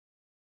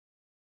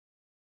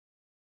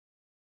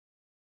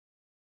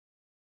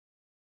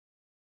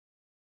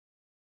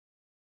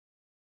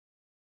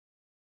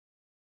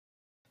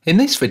In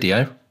this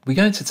video, we're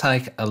going to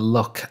take a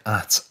look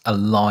at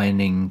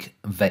aligning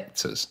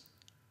vectors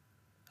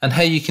and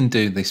how you can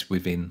do this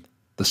within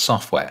the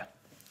software.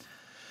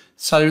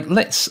 So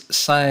let's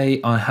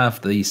say I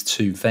have these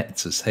two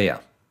vectors here.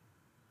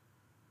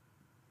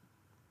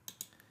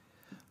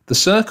 The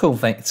circle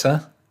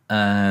vector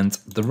and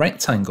the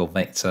rectangle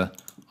vector,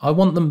 I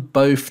want them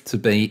both to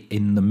be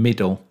in the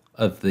middle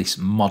of this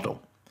model.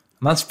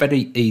 And that's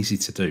very easy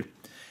to do.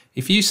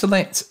 If you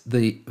select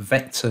the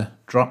vector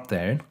drop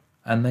down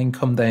and then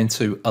come down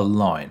to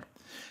align,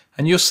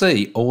 and you'll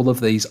see all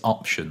of these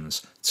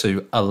options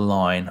to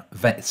align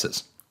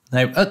vectors.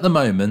 Now at the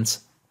moment,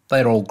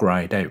 they're all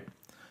greyed out.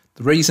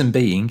 The reason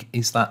being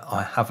is that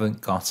I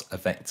haven't got a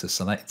vector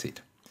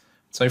selected.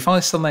 So if I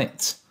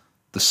select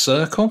the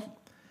circle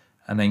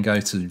and then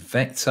go to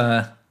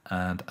vector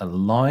and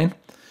align,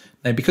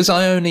 now because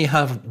I only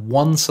have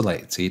one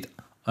selected,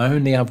 I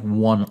only have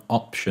one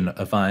option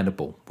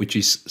available, which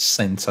is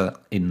center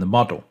in the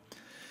model,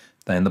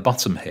 down the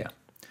bottom here.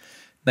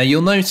 Now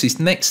you'll notice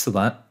next to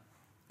that,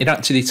 it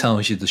actually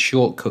tells you the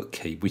shortcut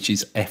key, which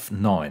is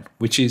F9,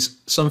 which is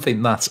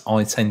something that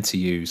I tend to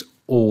use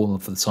all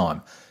of the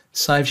time.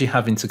 Saves you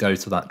having to go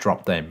to that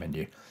drop down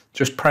menu.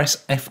 Just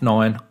press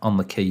F9 on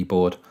the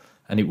keyboard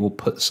and it will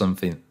put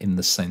something in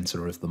the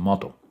center of the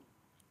model.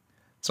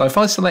 So if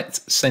I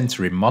select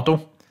center in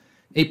model,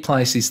 it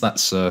places that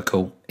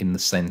circle in the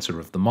center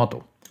of the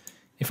model.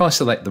 If I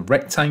select the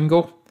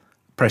rectangle,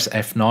 press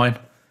F9,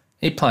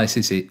 it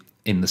places it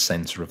in the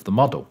center of the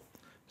model.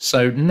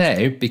 So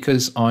now,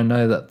 because I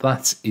know that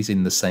that is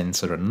in the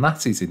center and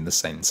that is in the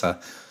center,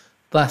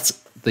 that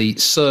the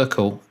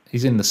circle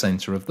is in the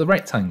center of the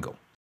rectangle.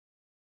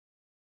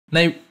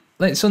 Now,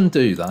 let's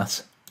undo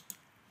that.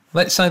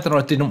 Let's say that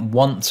I didn't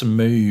want to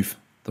move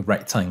the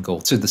rectangle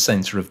to the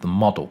center of the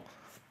model,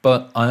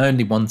 but I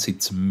only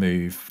wanted to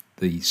move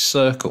the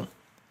circle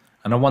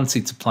and I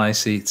wanted to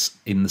place it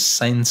in the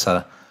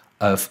center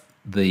of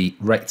the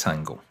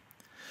rectangle.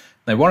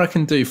 Now, what I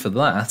can do for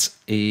that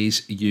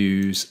is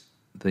use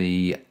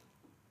the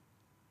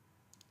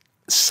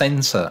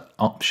center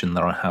option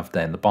that I have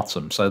down the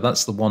bottom. So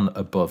that's the one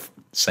above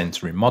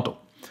center in model.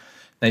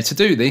 Now to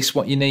do this,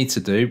 what you need to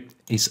do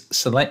is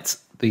select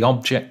the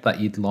object that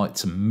you'd like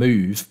to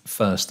move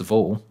first of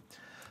all,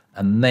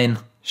 and then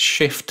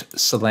shift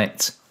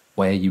select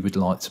where you would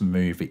like to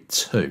move it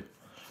to.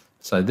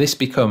 So this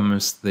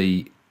becomes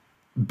the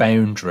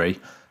boundary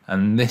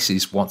and this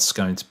is what's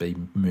going to be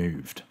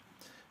moved.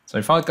 So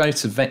if I go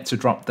to vector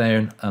drop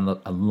down and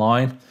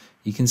align,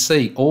 you can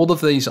see all of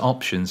these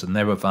options and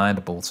they're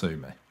available to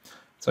me.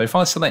 So if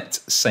I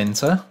select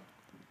center,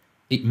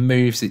 it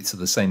moves it to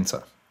the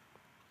center.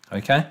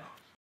 Okay.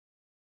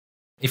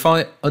 If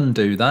I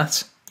undo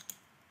that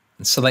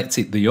and select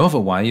it the other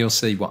way, you'll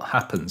see what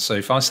happens. So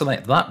if I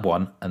select that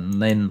one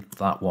and then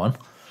that one,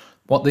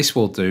 what this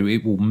will do,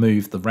 it will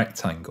move the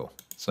rectangle.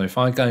 So if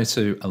I go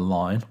to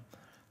align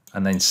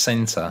and then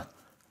center,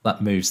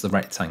 that moves the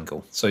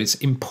rectangle. So it's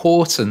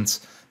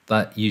important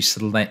that you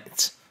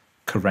select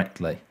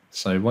correctly.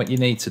 So what you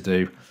need to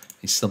do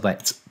is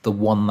select the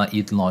one that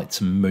you'd like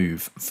to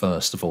move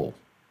first of all,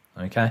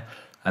 okay?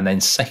 And then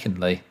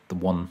secondly, the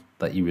one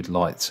that you would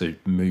like to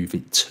move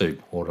it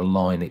to or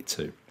align it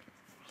to.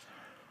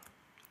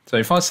 So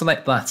if I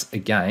select that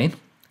again,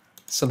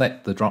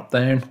 select the drop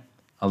down,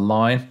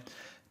 align.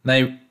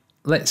 Now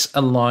let's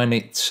align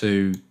it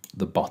to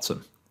the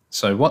bottom.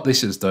 So what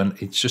this has done,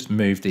 it's just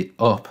moved it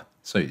up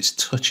so it's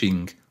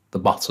touching the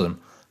bottom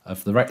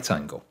of the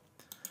rectangle.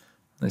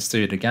 Let's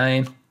do it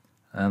again.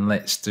 And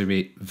let's do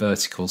it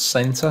vertical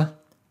center.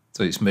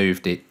 So it's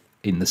moved it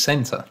in the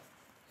center,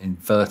 in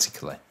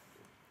vertically.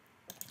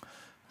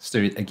 Let's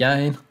do it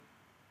again.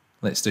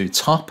 Let's do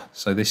top.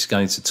 So this is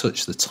going to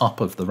touch the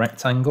top of the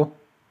rectangle.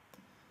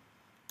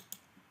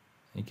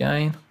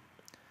 Again,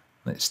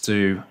 let's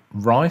do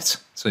right.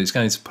 So it's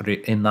going to put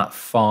it in that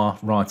far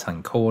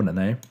right-hand corner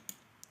now.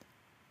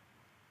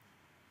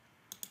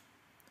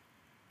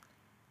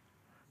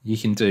 You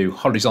can do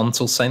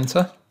horizontal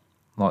center,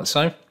 like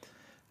so.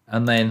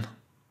 And then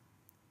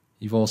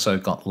you've also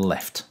got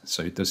left,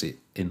 so it does it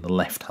in the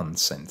left-hand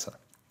center.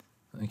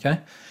 Okay.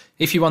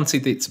 If you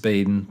wanted it to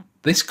be in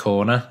this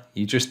corner,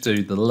 you just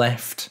do the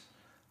left,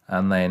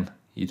 and then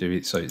you do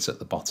it so it's at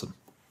the bottom.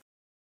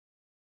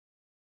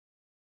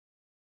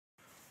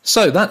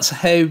 So that's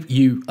how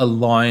you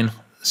align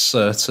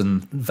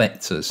certain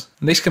vectors.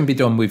 And this can be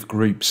done with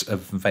groups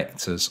of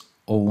vectors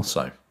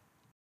also.